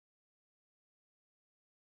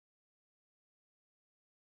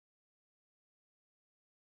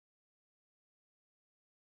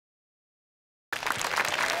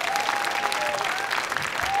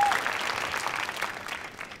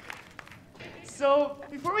So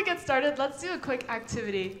before we get started, let's do a quick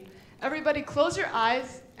activity. Everybody close your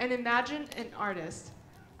eyes and imagine an artist.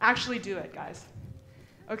 Actually do it, guys.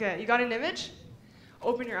 Okay, you got an image?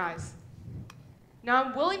 Open your eyes. Now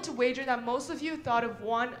I'm willing to wager that most of you thought of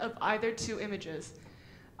one of either two images.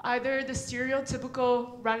 Either the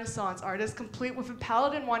stereotypical Renaissance artist, complete with a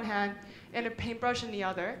palette in one hand and a paintbrush in the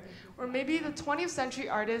other, or maybe the 20th century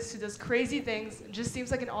artist who does crazy things and just seems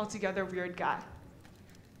like an altogether weird guy.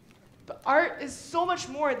 But art is so much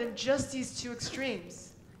more than just these two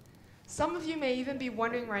extremes. Some of you may even be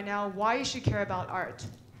wondering right now why you should care about art.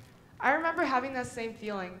 I remember having that same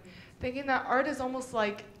feeling, thinking that art is almost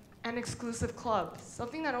like an exclusive club,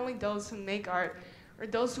 something that only those who make art or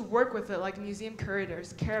those who work with it, like museum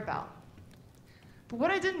curators, care about. But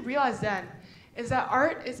what I didn't realize then is that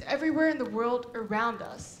art is everywhere in the world around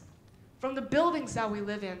us. From the buildings that we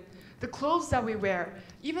live in, the clothes that we wear,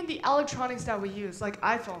 even the electronics that we use, like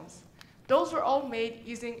iPhones. Those were all made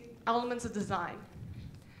using elements of design.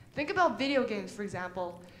 Think about video games, for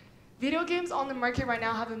example. Video games on the market right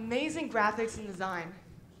now have amazing graphics and design.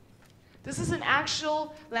 This is an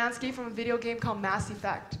actual landscape from a video game called Mass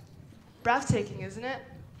Effect. Breathtaking, isn't it?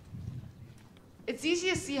 It's easy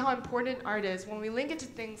to see how important art is when we link it to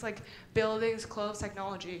things like buildings, clothes,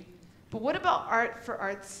 technology. But what about art for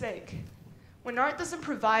art's sake? When art doesn't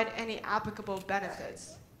provide any applicable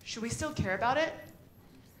benefits, should we still care about it?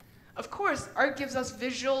 Of course, art gives us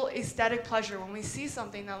visual, aesthetic pleasure when we see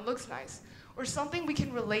something that looks nice, or something we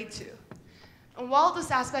can relate to. And while this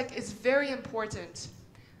aspect is very important,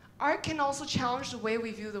 art can also challenge the way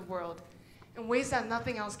we view the world in ways that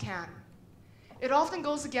nothing else can. It often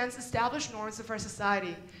goes against established norms of our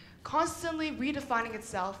society, constantly redefining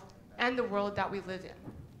itself and the world that we live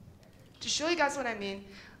in. To show you guys what I mean,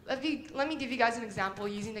 let me give you guys an example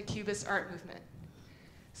using the Cubist art movement.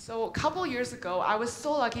 So a couple years ago, I was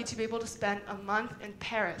so lucky to be able to spend a month in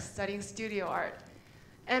Paris studying studio art.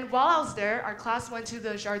 And while I was there, our class went to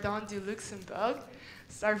the Jardin du Luxembourg,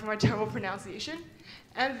 sorry for my terrible pronunciation,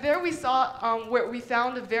 and there we saw where we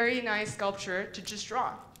found a very nice sculpture to just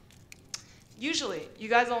draw. Usually, you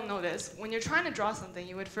guys all know this, when you're trying to draw something,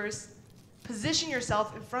 you would first position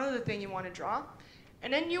yourself in front of the thing you want to draw,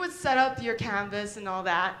 and then you would set up your canvas and all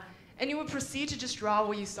that, and you would proceed to just draw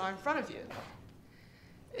what you saw in front of you.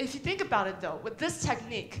 If you think about it though, with this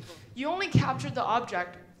technique, you only captured the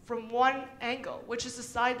object from one angle, which is the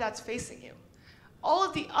side that's facing you. All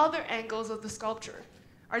of the other angles of the sculpture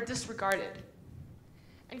are disregarded.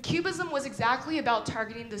 And Cubism was exactly about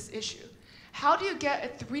targeting this issue. How do you get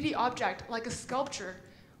a 3D object like a sculpture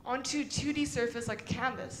onto a 2D surface like a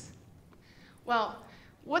canvas? Well,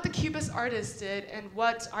 what the Cubist artists did and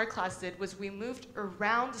what our class did was we moved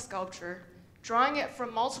around the sculpture, drawing it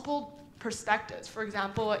from multiple perspectives. For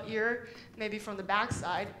example, an ear maybe from the back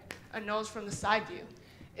side, a nose from the side view.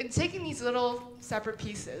 In taking these little separate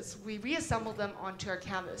pieces, we reassembled them onto our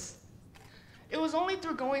canvas. It was only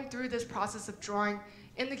through going through this process of drawing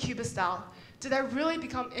in the Cubist style did I really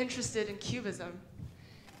become interested in Cubism.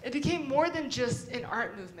 It became more than just an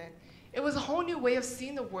art movement. It was a whole new way of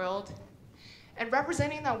seeing the world and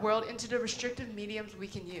representing that world into the restrictive mediums we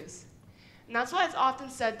can use. And that's why it's often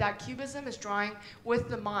said that Cubism is drawing with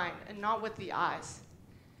the mind and not with the eyes.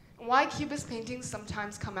 And why Cubist paintings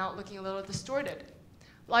sometimes come out looking a little distorted,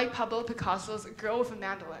 like Pablo Picasso's A Girl with a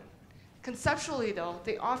Mandolin. Conceptually though,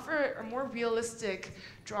 they offer a more realistic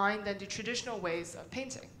drawing than the traditional ways of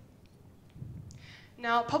painting.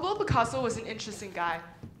 Now, Pablo Picasso was an interesting guy.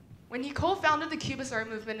 When he co-founded the Cubist art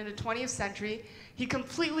movement in the 20th century, he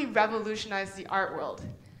completely revolutionized the art world.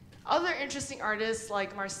 Other interesting artists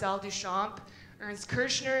like Marcel Duchamp, Ernst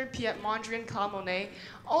Kirchner, Piet Mondrian, Claude Monet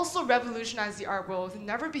also revolutionized the art world with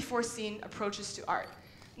never-before-seen approaches to art.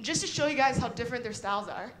 And just to show you guys how different their styles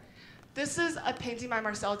are, this is a painting by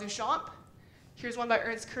Marcel Duchamp. Here's one by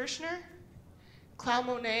Ernst Kirchner, Claude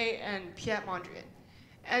Monet, and Piet Mondrian.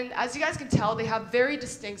 And as you guys can tell, they have very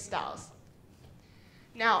distinct styles.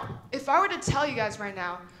 Now, if I were to tell you guys right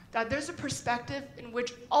now that there's a perspective in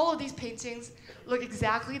which all of these paintings look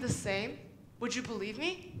exactly the same, would you believe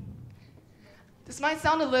me? This might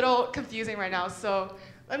sound a little confusing right now, so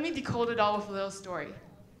let me decode it all with a little story.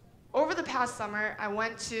 Over the past summer, I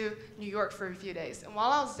went to New York for a few days, and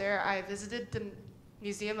while I was there, I visited the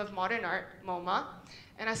Museum of Modern Art, MoMA,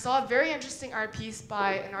 and I saw a very interesting art piece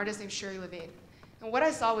by an artist named Sherry Levine. And what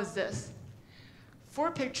I saw was this: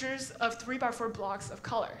 4 pictures of 3x4 blocks of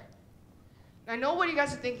color. And I know what you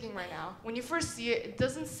guys are thinking right now. When you first see it, it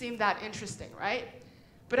doesn't seem that interesting, right?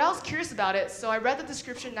 But I was curious about it, so I read the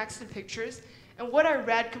description next to the pictures, and what I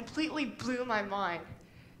read completely blew my mind.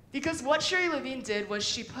 Because what Sherry Levine did was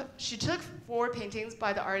she took 4 paintings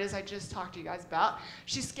by the artist I just talked to you guys about,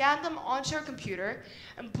 she scanned them onto her computer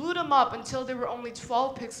and blew them up until they were only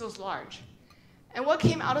 12 pixels large. And what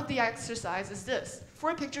came out of the exercise is this: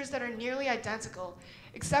 4 pictures that are nearly identical,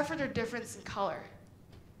 except for their difference in color.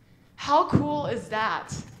 How cool is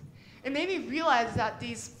that? It made me realize that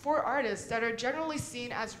these 4 artists that are generally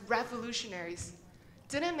seen as revolutionaries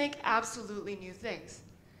didn't make absolutely new things.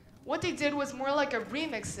 What they did was more like a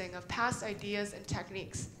remixing of past ideas and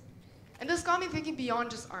techniques. And this got me thinking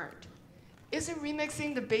beyond just art. Isn't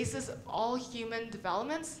remixing the basis of all human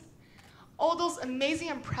developments? All those amazing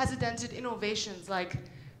unprecedented innovations like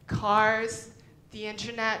cars, the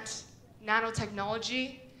internet,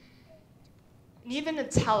 nanotechnology, and even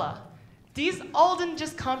Nutella. These all didn't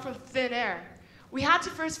just come from thin air. We had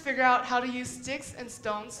to first figure out how to use sticks and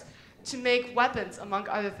stones to make weapons, among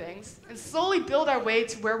other things, and slowly build our way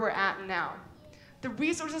to where we're at now. The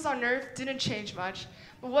resources on Earth didn't change much,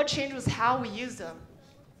 but what changed was how we used them.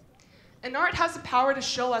 And art has the power to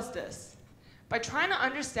show us this. By trying to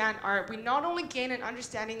understand art, we not only gain an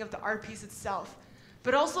understanding of the art piece itself,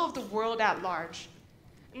 but also of the world at large.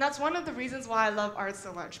 And that's one of the reasons why I love art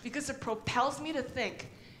so much, because it propels me to think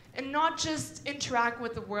and not just interact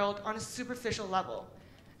with the world on a superficial level.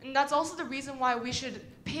 And that's also the reason why we should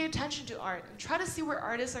pay attention to art and try to see where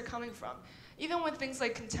artists are coming from, even when things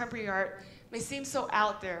like contemporary art may seem so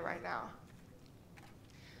out there right now.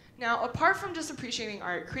 Now, apart from just appreciating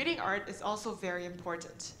art, creating art is also very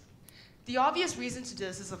important. The obvious reason to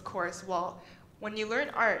this is, of course, well, when you learn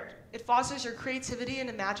art, it fosters your creativity and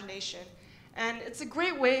imagination, and it's a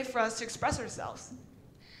great way for us to express ourselves.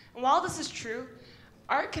 And while this is true,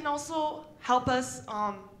 art can also help us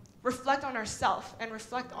reflect on ourselves and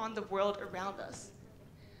reflect on the world around us.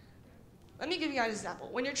 Let me give you guys an example.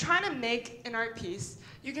 When you're trying to make an art piece,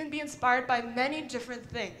 you can be inspired by many different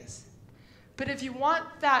things. But if you want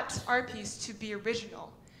that art piece to be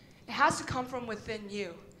original, it has to come from within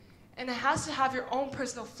you, and it has to have your own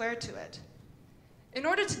personal flair to it. In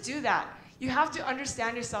order to do that, you have to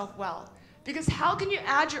understand yourself well. Because how can you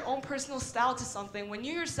add your own personal style to something when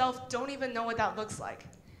you yourself don't even know what that looks like?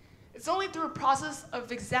 It's only through a process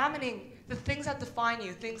of examining the things that define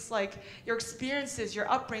you, things like your experiences, your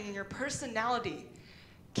upbringing, your personality,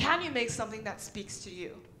 can you make something that speaks to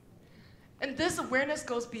you? And this awareness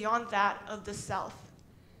goes beyond that of the self.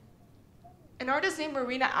 An artist named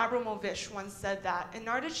Marina Abramovich once said that an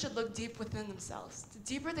artist should look deep within themselves. The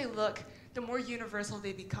deeper they look, the more universal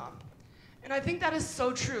they become. And I think that is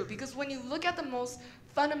so true, because when you look at the most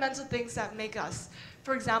fundamental things that make us,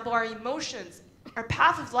 for example, our emotions, our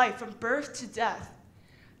path of life from birth to death,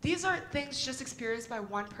 these aren't things just experienced by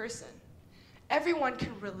one person. Everyone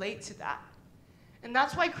can relate to that. And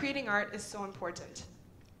that's why creating art is so important.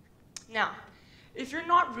 Now, if you're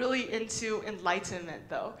not really into enlightenment,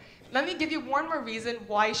 though, let me give you one more reason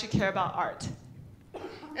why you should care about art.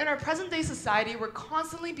 In our present-day society, we're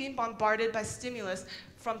constantly being bombarded by stimulus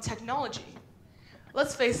from technology.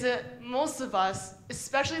 Let's face it, most of us,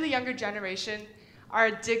 especially the younger generation, are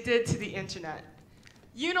addicted to the internet.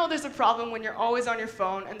 You know there's a problem when you're always on your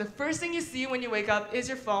phone, and the first thing you see when you wake up is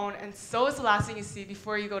your phone, and so is the last thing you see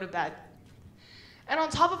before you go to bed. And on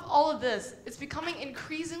top of all of this, it's becoming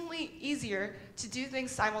increasingly easier to do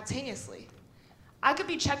things simultaneously. I could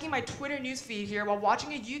be checking my Twitter newsfeed here while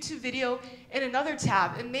watching a YouTube video in another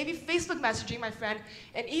tab, and maybe Facebook messaging my friend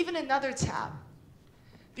in even another tab.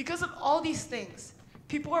 Because of all these things,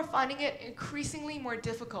 people are finding it increasingly more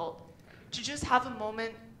difficult to just have a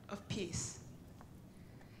moment of peace.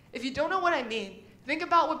 If you don't know what I mean, think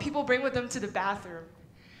about what people bring with them to the bathroom.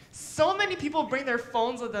 So many people bring their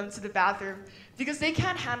phones with them to the bathroom because they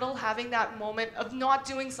can't handle having that moment of not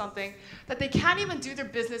doing something that they can't even do their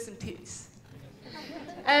business in peace.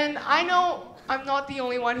 And I know I'm not the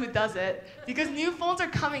only one who does it, because new phones are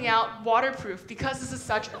coming out waterproof because this is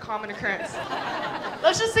such a common occurrence.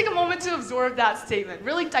 Let's just take a moment to absorb that statement,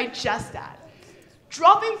 really digest that.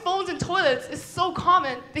 Dropping phones in toilets is so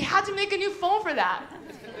common, they had to make a new phone for that.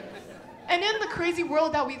 And in the crazy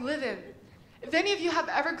world that we live in, if any of you have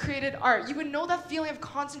ever created art, you would know that feeling of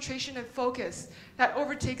concentration and focus that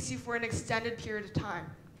overtakes you for an extended period of time.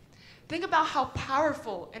 Think about how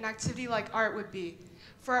powerful an activity like art would be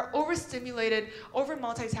for our overstimulated,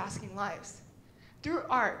 over-multitasking lives. Through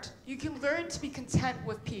art, you can learn to be content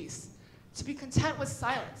with peace, to be content with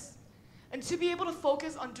silence, and to be able to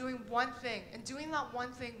focus on doing one thing, and doing that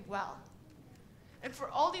one thing well. And for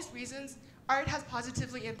all these reasons, art has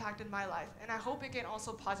positively impacted my life, and I hope it can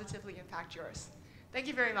also positively impact yours. Thank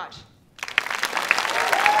you very much.